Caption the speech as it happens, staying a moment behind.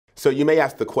So you may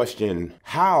ask the question,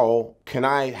 how can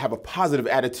I have a positive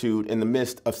attitude in the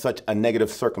midst of such a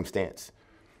negative circumstance?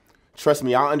 Trust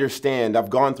me, I understand. I've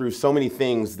gone through so many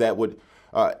things that would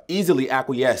easily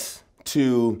acquiesce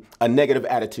to a negative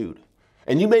attitude.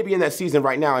 And you may be in that season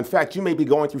right now. In fact, you may be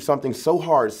going through something so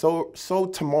hard, so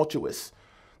tumultuous,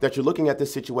 that you're looking at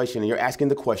this situation and you're asking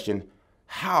the question,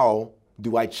 how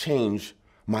do I change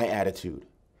my attitude?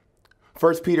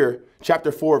 1 Peter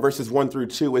chapter 4, verses 1 through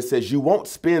 2, it says, you won't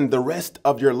spend the rest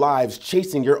of your lives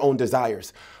chasing your own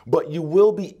desires, but you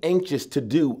will be anxious to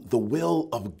do the will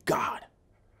of God.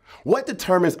 What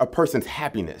determines a person's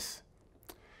happiness?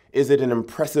 Is it an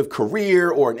impressive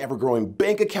career or an ever-growing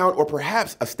bank account or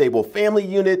perhaps a stable family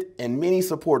unit and many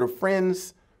supportive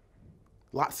friends?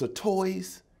 Lots of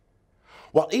toys?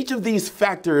 While each of these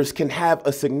factors can have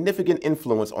a significant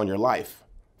influence on your life,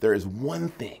 there is one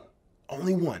thing,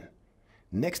 only one,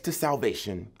 next to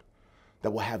salvation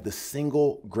that will have the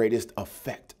single greatest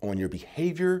effect on your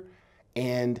behavior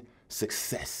and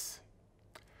success: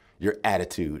 your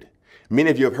attitude. Many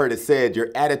of you have heard it said,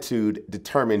 your attitude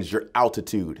determines your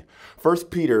altitude. 1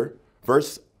 Peter,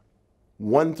 verse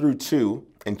 1 through 2,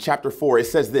 in chapter 4, it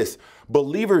says this: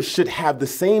 believers should have the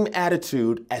same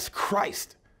attitude as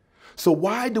Christ. So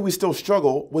why do we still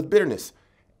struggle with bitterness,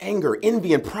 anger,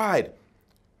 envy, and pride?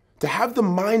 To have the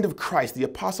mind of Christ, the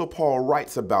Apostle Paul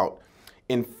writes about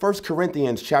in 1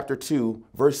 Corinthians chapter 2,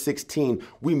 verse 16,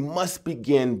 we must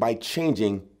begin by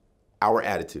changing our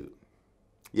attitude.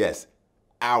 Yes,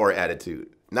 our attitude,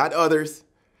 not others,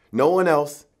 no one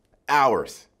else,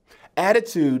 ours.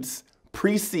 Attitudes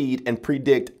precede and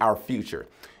predict our future.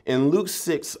 In Luke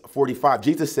 6:45,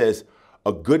 Jesus says,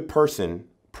 a good person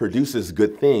produces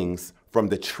good things from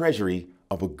the treasury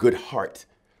of a good heart,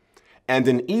 and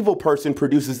an evil person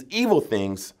produces evil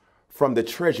things from the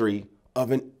treasury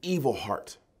of an evil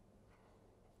heart.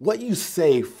 What you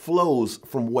say flows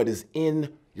from what is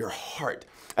in your heart.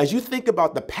 As you think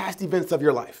about the past events of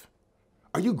your life,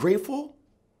 are you grateful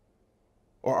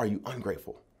or are you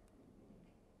ungrateful?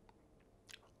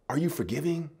 Are you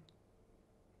forgiving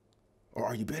or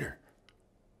are you bitter?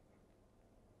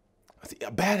 See,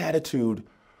 a bad attitude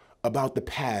about the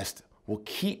past will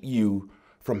keep you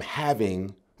from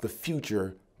having the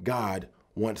future God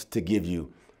wants to give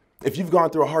you. If you've gone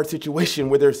through a hard situation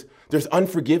where there's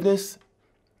unforgiveness,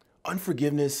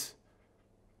 unforgiveness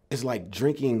is like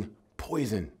drinking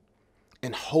poison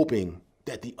and hoping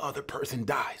that the other person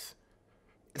dies.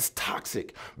 It's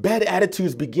toxic. Bad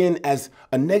attitudes begin as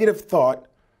a negative thought,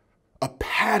 a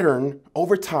pattern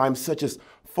over time, such as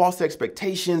false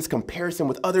expectations, comparison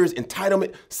with others,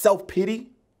 entitlement, self-pity.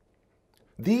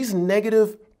 These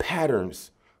negative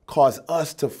patterns cause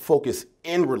us to focus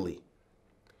inwardly,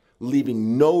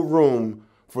 leaving no room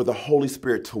for the Holy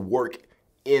Spirit to work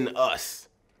in us.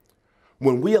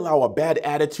 When we allow a bad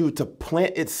attitude to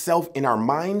plant itself in our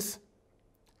minds,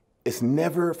 it's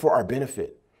never for our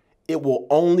benefit. It will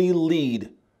only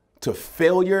lead to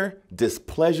failure,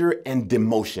 displeasure, and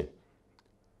demotion.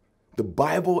 The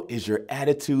Bible is your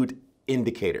attitude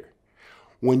indicator.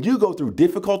 When you go through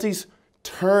difficulties,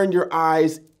 turn your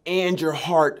eyes and your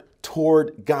heart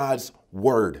toward God's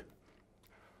word.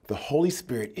 The Holy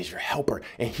Spirit is your helper,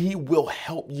 and he will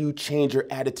help you change your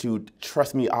attitude.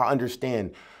 Trust me, I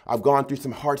understand. I've gone through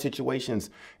some hard situations,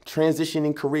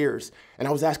 transitioning careers, and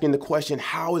I was asking the question,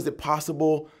 how is it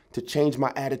possible to change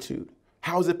my attitude?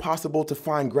 How is it possible to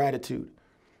find gratitude?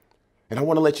 And I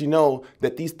want to let you know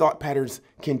that these thought patterns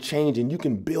can change, and you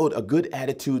can build a good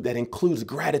attitude that includes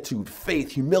gratitude,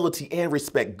 faith, humility, and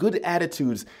respect. Good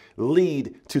attitudes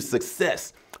lead to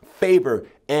success, favor,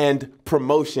 and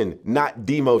promotion, not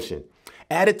demotion.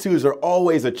 Attitudes are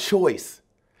always a choice.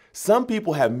 Some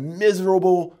people have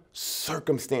miserable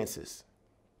circumstances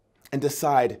and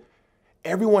decide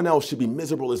everyone else should be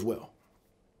miserable as well.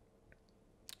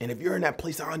 And if you're in that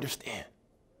place, I understand.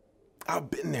 I've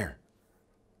been there.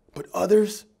 But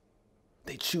others,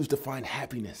 they choose to find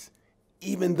happiness,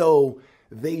 even though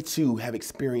they too have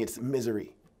experienced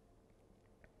misery.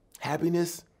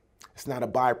 Happiness is not a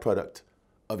byproduct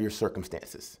of your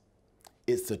circumstances.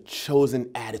 It's a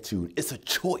chosen attitude. It's a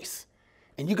choice.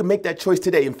 And you can make that choice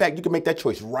today. In fact, you can make that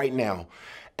choice right now.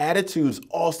 Attitudes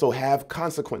also have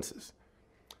consequences.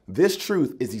 This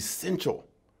truth is essential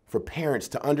for parents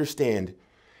to understand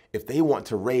if they want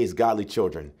to raise godly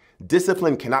children.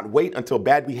 Discipline cannot wait until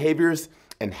bad behaviors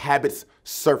and habits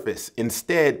surface.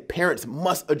 Instead, parents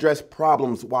must address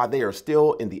problems while they are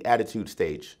still in the attitude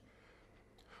stage.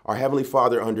 Our Heavenly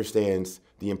Father understands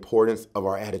the importance of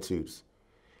our attitudes.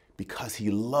 Because he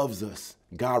loves us,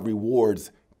 God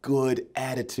rewards good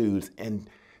attitudes and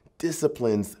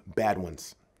disciplines bad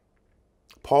ones.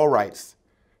 Paul writes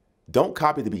Don't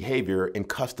copy the behavior and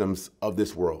customs of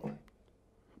this world,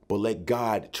 but let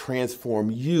God transform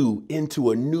you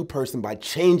into a new person by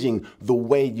changing the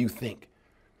way you think.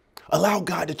 Allow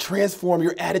God to transform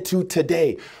your attitude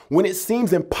today. When it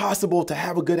seems impossible to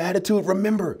have a good attitude,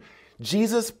 remember,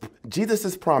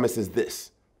 Jesus's promise is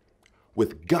this: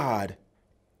 with God,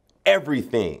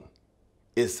 everything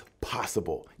is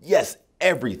possible. Yes,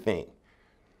 everything.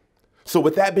 So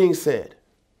with that being said,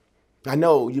 I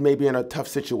know you may be in a tough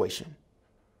situation,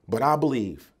 but I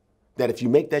believe that if you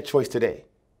make that choice today,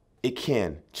 it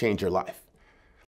can change your life.